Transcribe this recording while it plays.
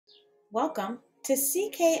Welcome to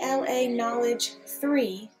CKLA Knowledge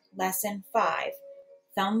 3, Lesson 5,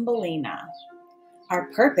 Thumbelina.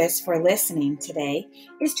 Our purpose for listening today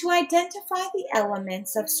is to identify the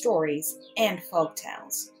elements of stories and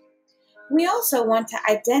folktales. We also want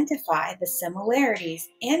to identify the similarities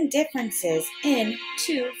and differences in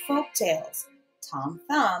two folktales, Tom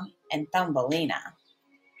Thumb and Thumbelina.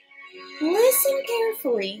 Listen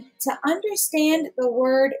carefully to understand the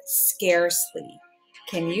word scarcely.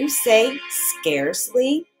 Can you say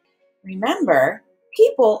scarcely? Remember,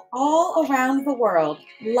 people all around the world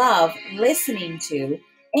love listening to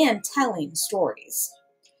and telling stories.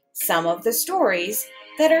 Some of the stories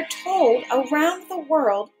that are told around the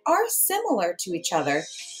world are similar to each other,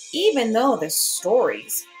 even though the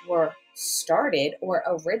stories were started or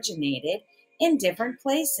originated in different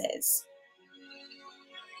places.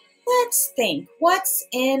 Let's think, what's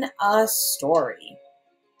in a story?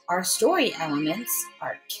 Our story elements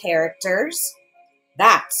are characters.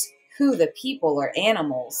 That's who the people or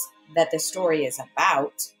animals that the story is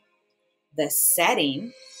about. The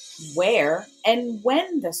setting, where and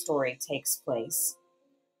when the story takes place.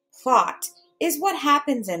 Plot is what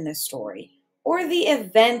happens in the story, or the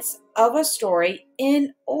events of a story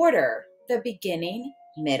in order, the beginning,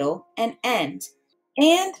 middle, and end.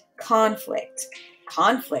 And conflict.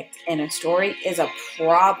 Conflict in a story is a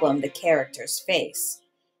problem the characters face.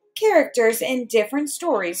 Characters in different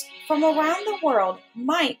stories from around the world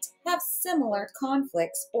might have similar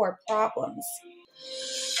conflicts or problems.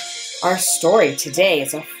 Our story today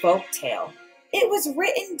is a folk tale. It was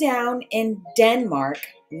written down in Denmark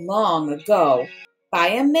long ago by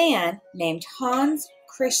a man named Hans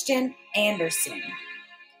Christian Andersen.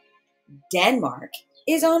 Denmark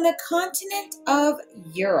is on the continent of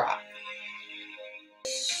Europe.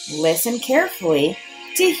 Listen carefully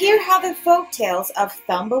to hear how the folktales of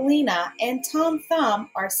Thumbelina and Tom Thumb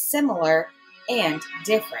are similar and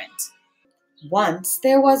different. Once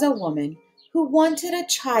there was a woman who wanted a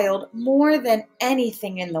child more than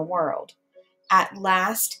anything in the world. At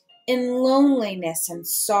last, in loneliness and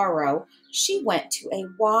sorrow, she went to a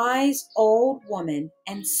wise old woman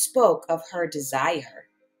and spoke of her desire.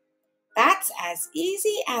 "That's as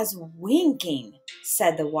easy as winking,"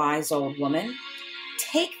 said the wise old woman.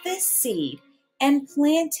 "Take this seed and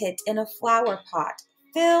plant it in a flower pot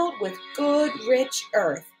filled with good, rich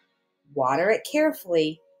earth. Water it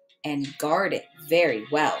carefully and guard it very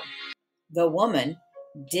well." The woman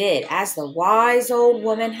did as the wise old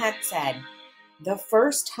woman had said. The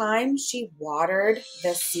first time she watered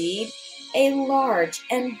the seed, a large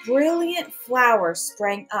and brilliant flower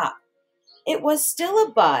sprang up. It was still a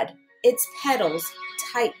bud, its petals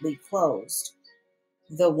tightly closed.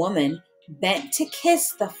 The woman bent to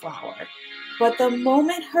kiss the flower, but the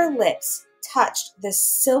moment her lips touched the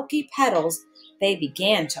silky petals, they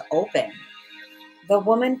began to open. The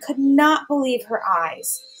woman could not believe her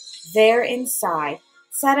eyes. There inside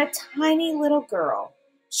sat a tiny little girl.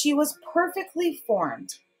 She was perfectly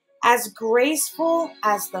formed, as graceful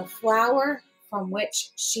as the flower from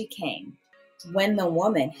which she came. When the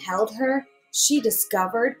woman held her, she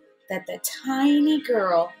discovered that the tiny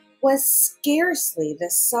girl was scarcely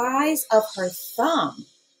the size of her thumb.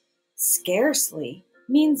 Scarcely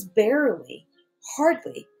means barely,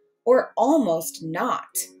 hardly, or almost not.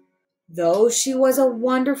 Though she was a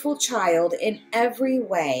wonderful child in every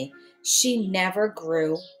way, she never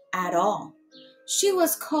grew at all. She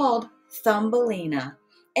was called Thumbelina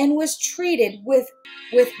and was treated with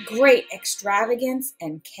great extravagance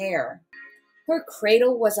and care. Her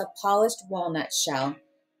cradle was a polished walnut shell.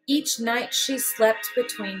 Each night she slept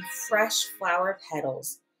between fresh flower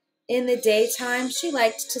petals. In the daytime, she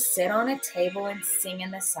liked to sit on a table and sing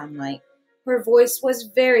in the sunlight. Her voice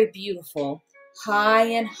was very beautiful, high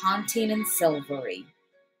and haunting and silvery.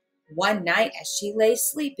 One night as she lay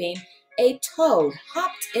sleeping, a toad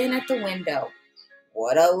hopped in at the window.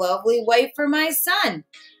 "What a lovely wife for my son,"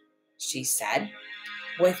 she said.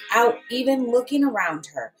 Without even looking around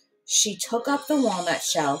her, she took up the walnut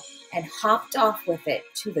shell and hopped off with it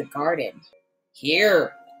to the garden.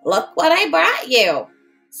 "Here, look what I brought you,"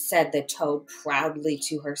 said the toad proudly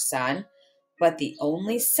to her son, but the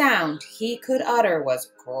only sound he could utter was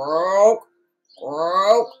croak,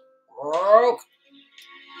 croak, croak.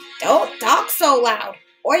 "Don't talk so loud,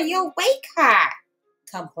 or you'll wake her,"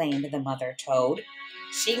 complained the mother toad.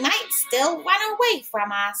 "She might still run away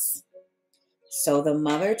from us." So the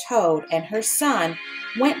mother toad and her son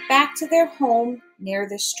went back to their home near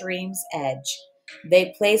the stream's edge.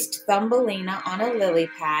 They placed Thumbelina on a lily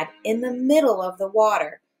pad in the middle of the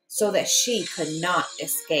water so that she could not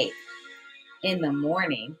escape. In the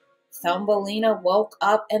morning, Thumbelina woke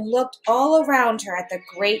up and looked all around her at the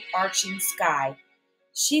great arching sky.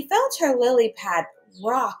 She felt her lily pad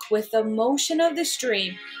rock with the motion of the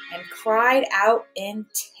stream and cried out in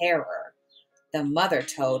terror. The mother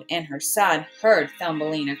toad and her son heard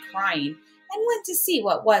Thumbelina crying and went to see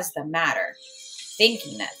what was the matter.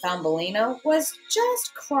 Thinking that Thumbelina was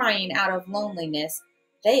just crying out of loneliness,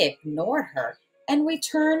 they ignored her and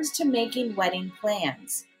returned to making wedding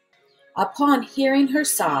plans. Upon hearing her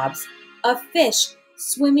sobs, a fish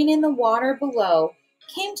swimming in the water below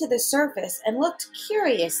came to the surface and looked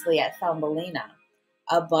curiously at Thumbelina.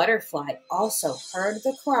 A butterfly also heard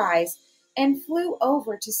the cries and flew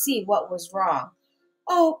over to see what was wrong.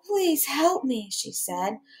 "Oh, please help me," she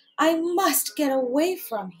said. "I must get away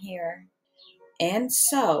from here." And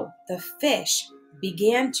so the fish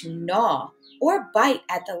began to gnaw or bite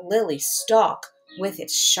at the lily stalk with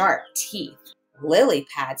its sharp teeth. Lily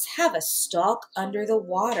pads have a stalk under the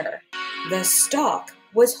water. The stalk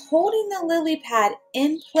was holding the lily pad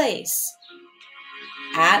in place.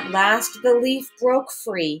 At last the leaf broke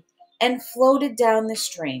free and floated down the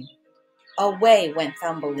stream. Away went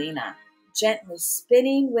Thumbelina, gently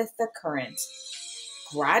spinning with the current.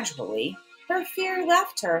 Gradually, her fear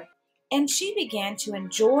left her, and she began to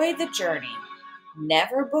enjoy the journey.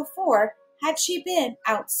 Never before had she been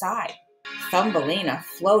outside. Thumbelina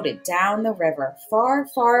floated down the river, far,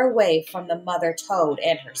 far away from the mother toad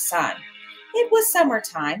and her son. It was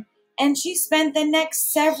summertime, and she spent the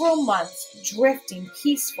next several months drifting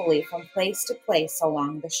peacefully from place to place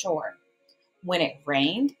along the shore. When it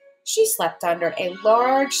rained, she slept under a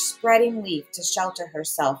large spreading leaf to shelter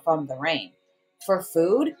herself from the rain. For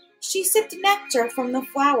food, she sipped nectar from the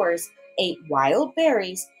flowers, ate wild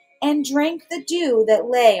berries, and drank the dew that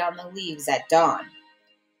lay on the leaves at dawn.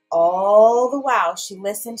 All the while she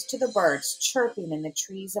listened to the birds chirping in the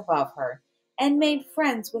trees above her and made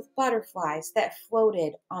friends with butterflies that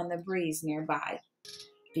floated on the breeze nearby.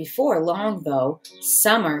 Before long, though,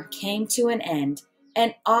 summer came to an end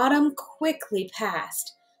and autumn quickly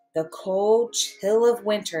passed. The cold chill of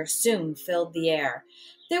winter soon filled the air.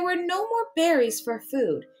 There were no more berries for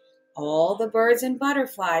food. All the birds and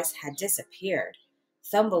butterflies had disappeared.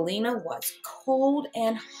 Thumbelina was cold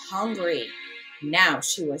and hungry. Now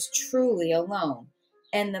she was truly alone,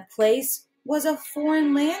 and the place was a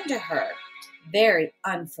foreign land to her, very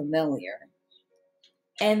unfamiliar.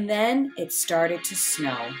 And then it started to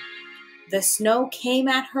snow. The snow came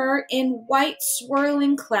at her in white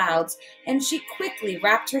swirling clouds, and she quickly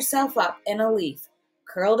wrapped herself up in a leaf,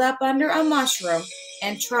 curled up under a mushroom,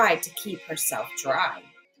 and tried to keep herself dry.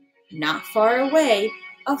 Not far away,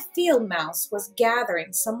 a field mouse was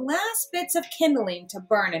gathering some last bits of kindling to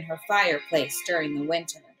burn in her fireplace during the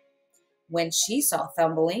winter. When she saw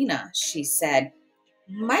Thumbelina, she said,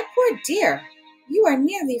 "My poor dear, you are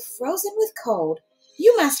nearly frozen with cold.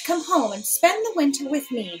 You must come home and spend the winter with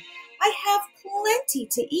me. I have plenty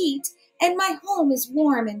to eat, and my home is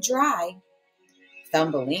warm and dry."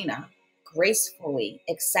 Thumbelina gracefully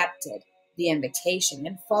accepted the invitation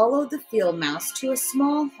and followed the field mouse to a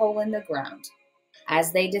small hole in the ground.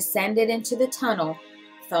 As they descended into the tunnel,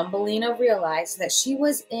 Thumbelina realized that she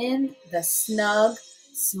was in the snug,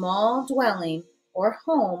 small dwelling or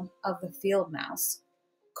home of the field mouse.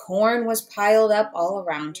 Corn was piled up all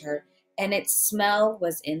around her, and its smell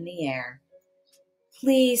was in the air.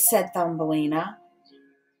 "Please," said Thumbelina,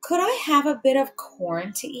 "could I have a bit of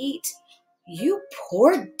corn to eat?" "You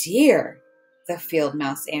poor dear," the field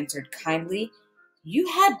mouse answered kindly. "You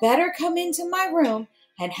had better come into my room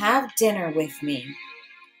and have dinner with me."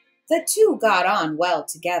 The two got on well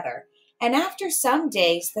together, and after some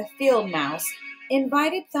days the field mouse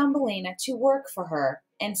invited Thumbelina to work for her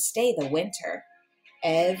and stay the winter.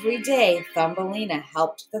 Every day Thumbelina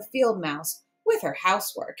helped the field mouse with her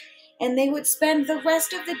housework, and they would spend the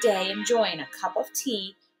rest of the day enjoying a cup of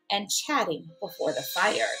tea and chatting before the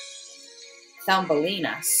fire.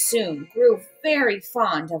 Thumbelina soon grew very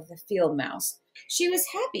fond of the field mouse. She was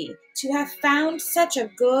happy to have found such a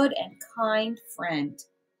good and kind friend.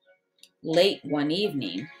 Late one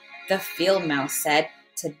evening, the field mouse said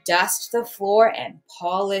to dust the floor and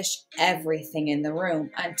polish everything in the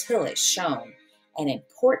room until it shone. An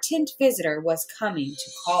important visitor was coming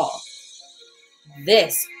to call.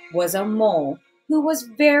 This was a mole who was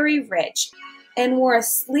very rich and wore a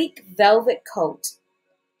sleek velvet coat,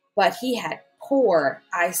 but he had poor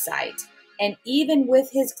eyesight, and even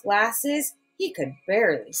with his glasses, he could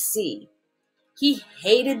barely see. He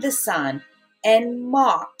hated the sun and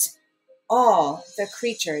mocked all the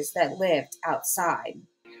creatures that lived outside.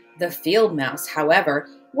 The field mouse, however,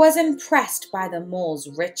 was impressed by the mole's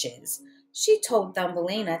riches. She told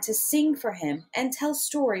Thumbelina to sing for him and tell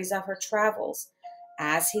stories of her travels.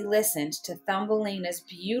 As he listened to Thumbelina's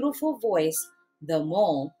beautiful voice, the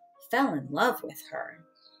mole fell in love with her.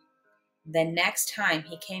 The next time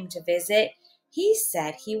he came to visit, he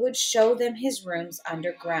said he would show them his rooms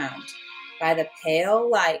underground. By the pale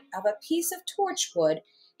light of a piece of torchwood,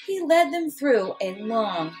 he led them through a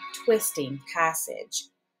long, twisting passage.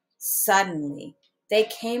 Suddenly, they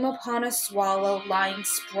came upon a swallow lying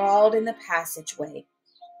sprawled in the passageway.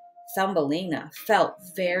 Thumbelina felt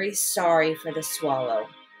very sorry for the swallow,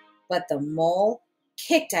 but the mole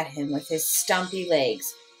kicked at him with his stumpy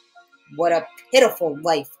legs. "What a pitiful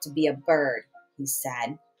life to be a bird," he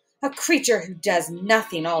said. "A creature who does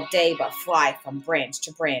nothing all day but fly from branch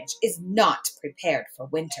to branch is not prepared for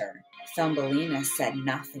winter." Thumbelina said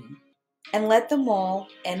nothing and let the mole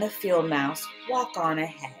and the field mouse walk on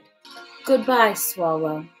ahead. "Goodbye,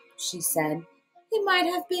 swallow," she said. "It might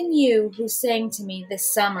have been you who sang to me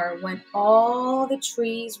this summer when all the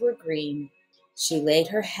trees were green." She laid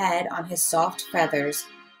her head on his soft feathers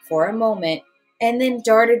for a moment and then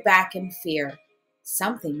darted back in fear.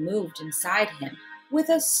 Something moved inside him with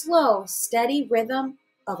a slow, steady rhythm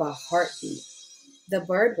of a heartbeat. The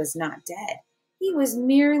bird was not dead. He was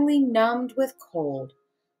merely numbed with cold.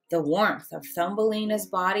 The warmth of Thumbelina's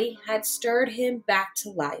body had stirred him back to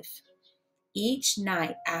life. Each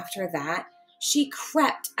night after that, she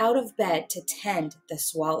crept out of bed to tend the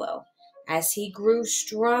swallow. As he grew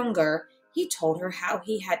stronger, he told her how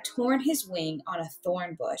he had torn his wing on a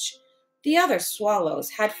thorn bush. The other swallows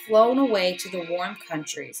had flown away to the warm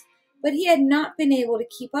countries, but he had not been able to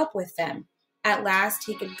keep up with them. At last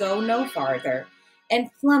he could go no farther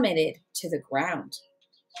and plummeted to the ground.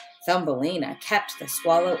 Thumbelina kept the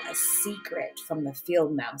swallow a secret from the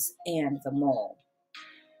field mouse and the mole.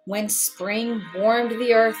 When spring warmed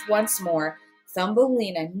the earth once more,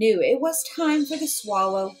 Thumbelina knew it was time for the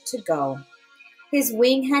swallow to go. His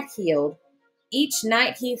wing had healed. Each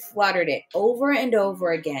night he fluttered it over and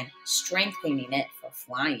over again, strengthening it for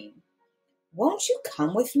flying. "Won't you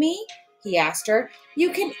come with me?" he asked her.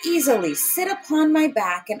 "You can easily sit upon my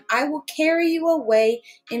back and I will carry you away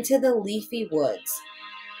into the leafy woods."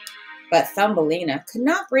 But Thumbelina could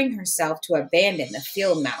not bring herself to abandon the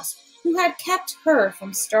field mouse, who had kept her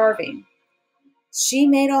from starving. She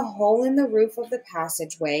made a hole in the roof of the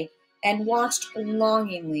passageway and watched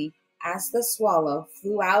longingly as the swallow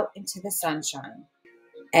flew out into the sunshine.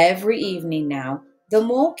 Every evening now, the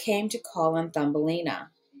mole came to call on Thumbelina.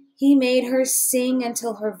 He made her sing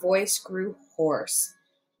until her voice grew hoarse.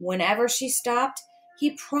 Whenever she stopped,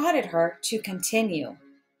 he prodded her to continue.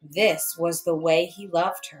 This was the way he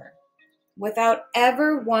loved her. Without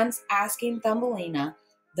ever once asking Thumbelina,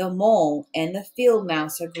 the mole and the field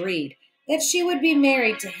mouse agreed that she would be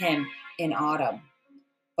married to him in autumn.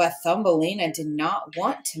 But Thumbelina did not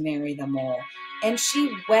want to marry the mole, and she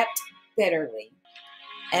wept bitterly.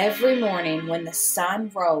 Every morning when the sun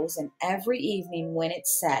rose and every evening when it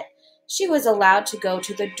set, she was allowed to go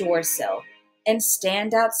to the doorsill and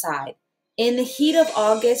stand outside. In the heat of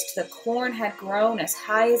August, the corn had grown as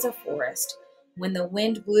high as a forest. When the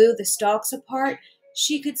wind blew the stalks apart,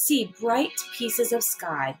 she could see bright pieces of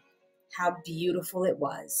sky. How beautiful it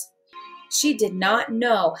was! She did not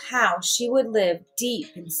know how she would live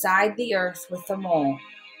deep inside the earth with the mole,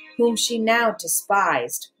 whom she now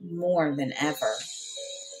despised more than ever.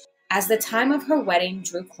 As the time of her wedding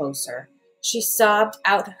drew closer, she sobbed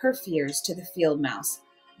out her fears to the field mouse.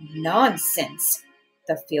 "Nonsense,"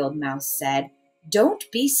 the field mouse said. "Don't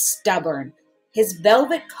be stubborn. His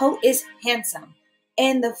velvet coat is handsome,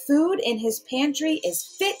 and the food in his pantry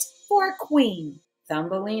is fit for a queen."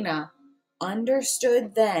 Thumbelina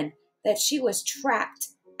understood then that she was trapped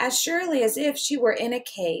as surely as if she were in a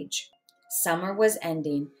cage. Summer was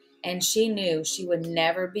ending, and she knew she would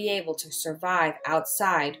never be able to survive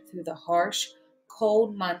outside through the harsh,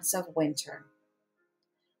 cold months of winter.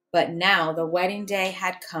 But now the wedding day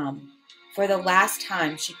had come. For the last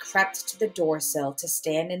time she crept to the doorsill to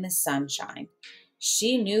stand in the sunshine.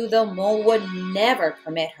 She knew the mole would never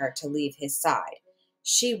permit her to leave his side.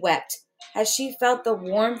 She wept as she felt the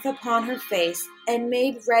warmth upon her face and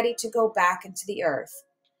made ready to go back into the earth.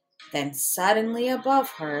 Then suddenly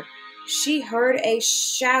above her, she heard a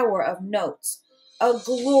shower of notes, a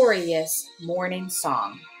glorious morning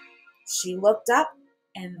song. She looked up,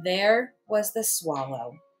 and there was the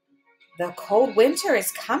swallow. "The cold winter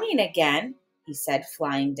is coming again," he said,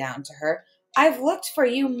 flying down to her. "I've looked for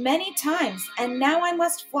you many times, and now I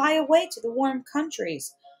must fly away to the warm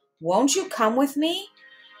countries. Won't you come with me?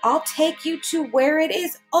 I'll take you to where it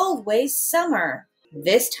is always summer."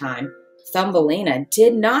 This time, Thumbelina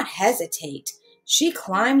did not hesitate. She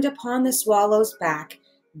climbed upon the swallow's back.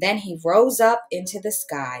 Then he rose up into the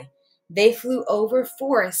sky. They flew over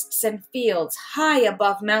forests and fields, high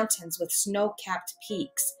above mountains with snow-capped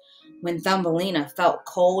peaks. When Thumbelina felt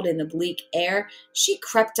cold in the bleak air, she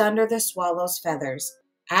crept under the swallow's feathers.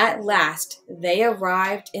 At last they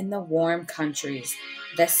arrived in the warm countries.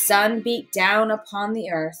 The sun beat down upon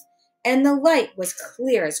the earth, and the light was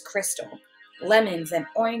clear as crystal. Lemons and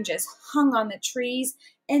oranges hung on the trees,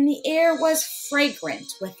 and the air was fragrant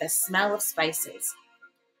with the smell of spices.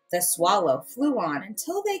 The swallow flew on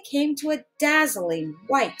until they came to a dazzling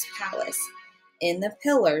white palace. In the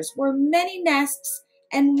pillars were many nests,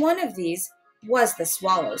 and one of these was the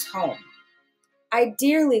swallow's home. "I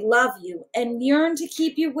dearly love you and yearn to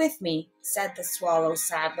keep you with me," said the swallow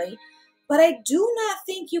sadly, "but I do not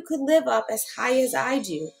think you could live up as high as I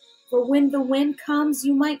do, for when the wind comes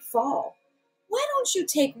you might fall. Why don't you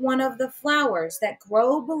take one of the flowers that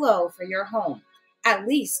grow below for your home? At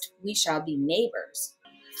least we shall be neighbors."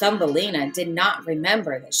 Thumbelina did not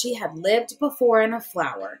remember that she had lived before in a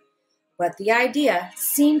flower, but the idea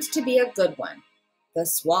seemed to be a good one. The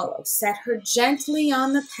swallow set her gently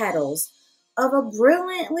on the petals of a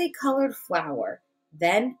brilliantly colored flower.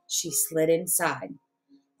 Then she slid inside.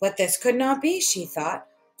 But this could not be, she thought.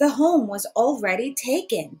 The home was already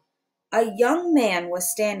taken. A young man was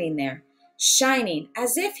standing there, shining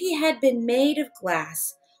as if he had been made of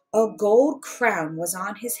glass. A gold crown was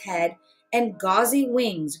on his head, and gauzy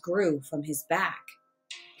wings grew from his back.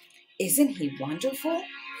 "Isn't he wonderful?"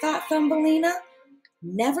 thought Thumbelina.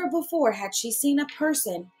 Never before had she seen a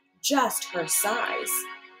person just her size.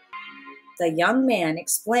 The young man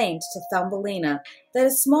explained to Thumbelina that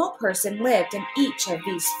a small person lived in each of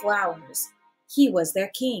these flowers. He was their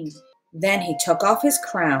king. Then he took off his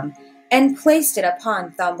crown and placed it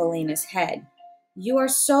upon Thumbelina's head. "You are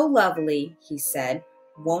so lovely," he said.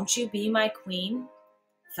 "Won't you be my queen?"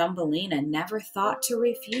 Thumbelina never thought to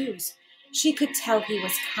refuse. She could tell he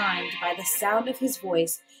was kind by the sound of his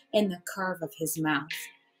voice and the curve of his mouth.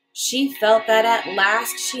 She felt that at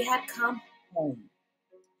last she had come home.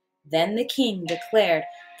 Then the king declared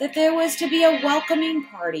that there was to be a welcoming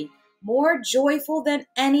party, more joyful than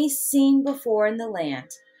any seen before in the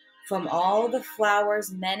land. From all the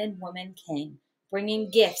flowers men and women came, bringing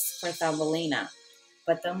gifts for Thumbelina.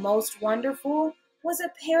 But the most wonderful was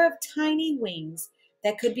a pair of tiny wings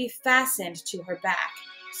that could be fastened to her back,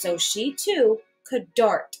 so she too could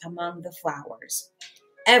dart among the flowers.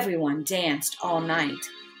 Everyone danced all night,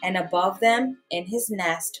 and above them in his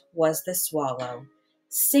nest was the swallow,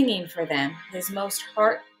 singing for them his most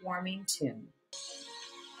heartwarming tune.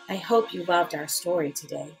 I hope you loved our story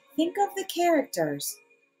today. Think of the characters,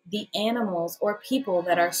 the animals or people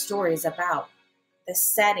that our story is about, the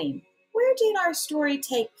setting. Where did our story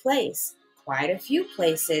take place? Quite a few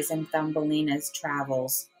places in Thumbelina's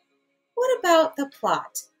travels. What about the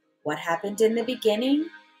plot? What happened in the beginning,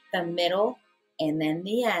 the middle, and then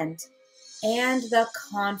the end? And the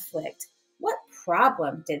conflict. What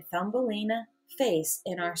problem did Thumbelina face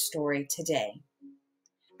in our story today?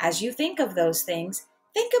 As you think of those things,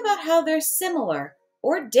 think about how they're similar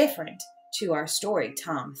or different to our story,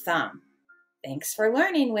 Tom Thumb. Thanks for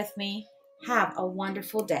learning with me. Have a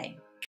wonderful day.